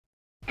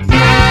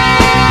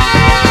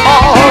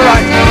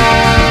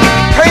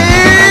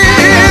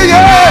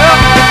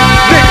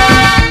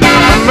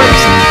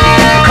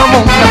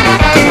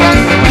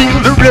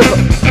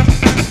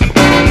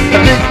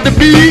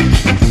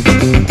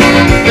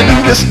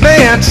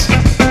dance,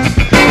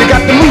 you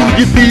got to move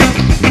your feet.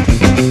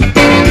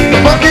 The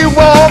funky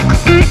walk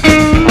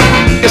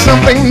is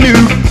something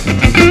new.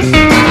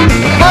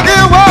 Funky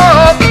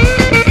walk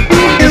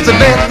is the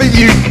dance for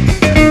you.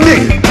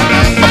 Dig it.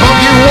 A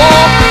funky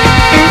walk,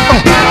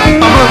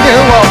 a funky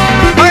walk.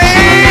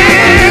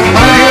 Man,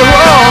 funky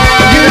walk,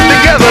 get it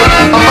together.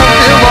 A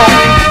funky walk.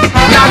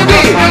 Now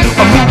dig it.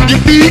 Move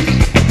your feet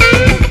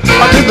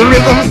to the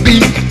rhythm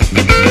beat.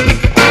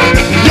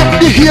 Dip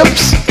your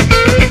hips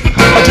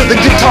to the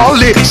guitar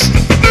licks.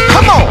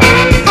 Come on,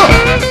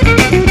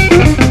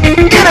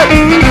 get it.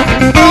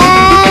 Oh,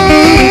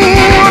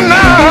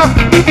 now.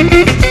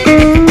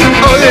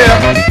 Oh yeah,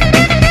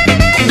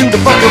 do the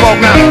funky walk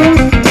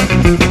now.